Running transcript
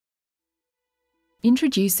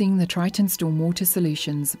Introducing the Triton Stormwater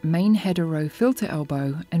Solutions main header row filter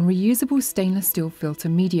elbow and reusable stainless steel filter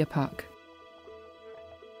media puck.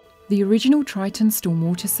 The original Triton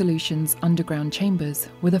Stormwater Solutions underground chambers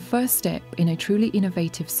were the first step in a truly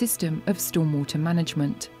innovative system of stormwater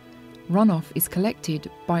management. Runoff is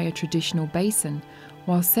collected by a traditional basin,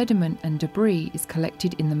 while sediment and debris is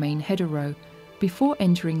collected in the main header row before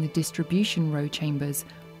entering the distribution row chambers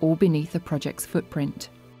or beneath the project's footprint.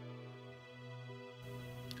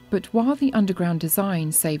 But while the underground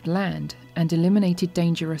design saved land and eliminated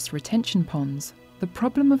dangerous retention ponds, the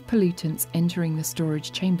problem of pollutants entering the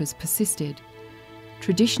storage chambers persisted.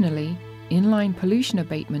 Traditionally, inline pollution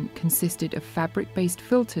abatement consisted of fabric-based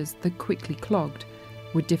filters that quickly clogged,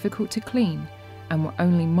 were difficult to clean, and were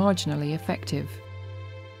only marginally effective.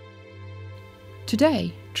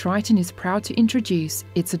 Today, Triton is proud to introduce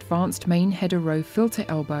its advanced main header row filter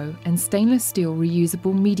elbow and stainless steel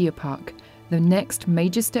reusable media puck, the next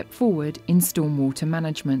major step forward in stormwater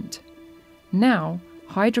management. Now,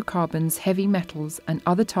 hydrocarbons, heavy metals and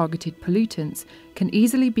other targeted pollutants can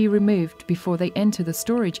easily be removed before they enter the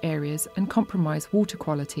storage areas and compromise water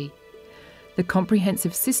quality. The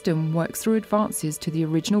comprehensive system works through advances to the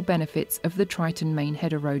original benefits of the Triton main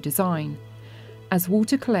header row design. As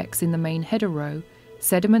water collects in the main header row,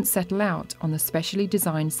 sediments settle out on the specially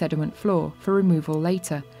designed sediment floor for removal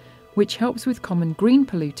later, which helps with common green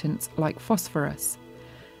pollutants like phosphorus.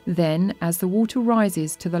 Then, as the water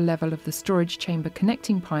rises to the level of the storage chamber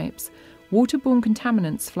connecting pipes, waterborne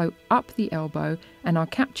contaminants flow up the elbow and are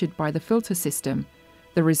captured by the filter system.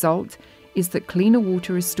 The result is that cleaner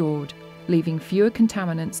water is stored, leaving fewer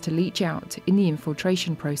contaminants to leach out in the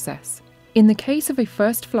infiltration process. In the case of a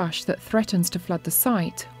first flush that threatens to flood the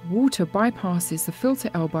site, water bypasses the filter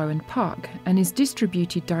elbow and puck and is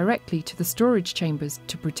distributed directly to the storage chambers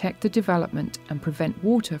to protect the development and prevent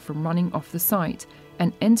water from running off the site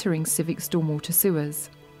and entering civic stormwater sewers.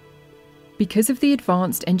 Because of the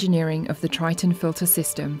advanced engineering of the Triton filter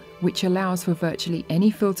system, which allows for virtually any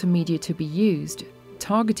filter media to be used,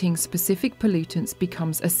 targeting specific pollutants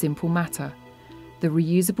becomes a simple matter. The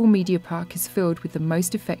reusable media puck is filled with the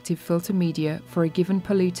most effective filter media for a given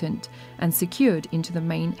pollutant and secured into the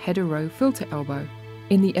main header row filter elbow.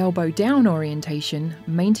 In the elbow down orientation,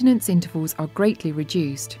 maintenance intervals are greatly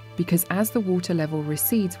reduced because as the water level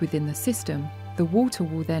recedes within the system, the water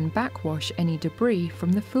will then backwash any debris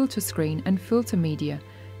from the filter screen and filter media,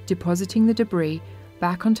 depositing the debris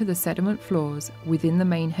back onto the sediment floors within the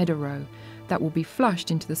main header row that will be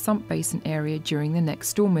flushed into the sump basin area during the next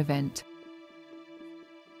storm event.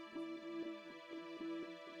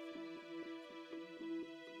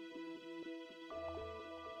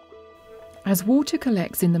 As water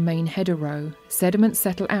collects in the main header row, sediments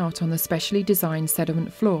settle out on the specially designed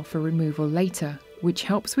sediment floor for removal later, which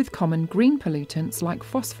helps with common green pollutants like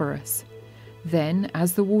phosphorus. Then,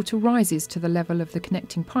 as the water rises to the level of the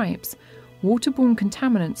connecting pipes, waterborne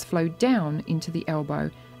contaminants flow down into the elbow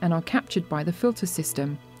and are captured by the filter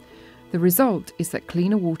system. The result is that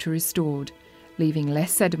cleaner water is stored, leaving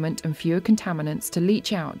less sediment and fewer contaminants to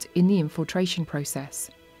leach out in the infiltration process.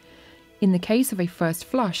 In the case of a first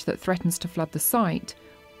flush that threatens to flood the site,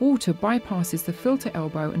 water bypasses the filter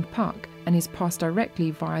elbow and puck and is passed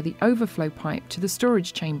directly via the overflow pipe to the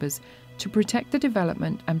storage chambers to protect the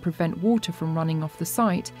development and prevent water from running off the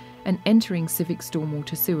site and entering civic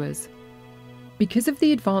stormwater sewers. Because of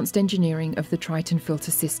the advanced engineering of the Triton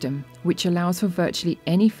filter system, which allows for virtually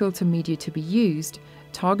any filter media to be used,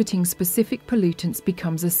 targeting specific pollutants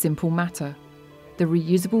becomes a simple matter. The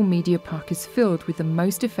reusable media puck is filled with the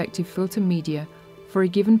most effective filter media for a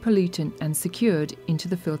given pollutant and secured into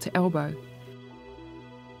the filter elbow.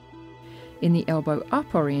 In the elbow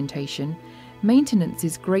up orientation, maintenance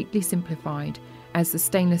is greatly simplified as the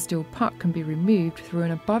stainless steel puck can be removed through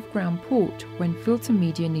an above-ground port when filter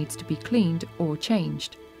media needs to be cleaned or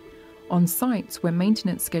changed. On sites where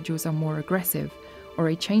maintenance schedules are more aggressive or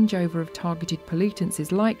a changeover of targeted pollutants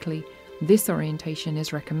is likely, this orientation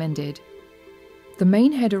is recommended. The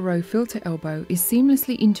main header row filter elbow is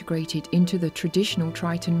seamlessly integrated into the traditional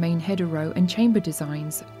Triton main header row and chamber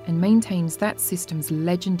designs and maintains that system's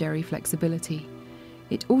legendary flexibility.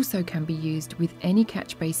 It also can be used with any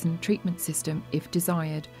catch basin treatment system if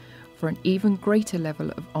desired, for an even greater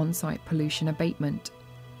level of on-site pollution abatement.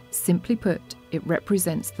 Simply put, it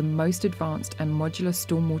represents the most advanced and modular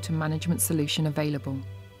stormwater management solution available.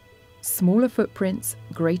 Smaller footprints,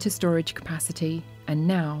 greater storage capacity, and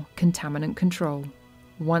now contaminant control.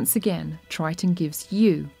 Once again, Triton gives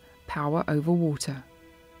you power over water.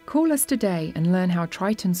 Call us today and learn how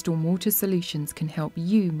Triton Stormwater Solutions can help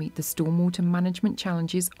you meet the stormwater management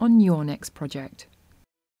challenges on your next project.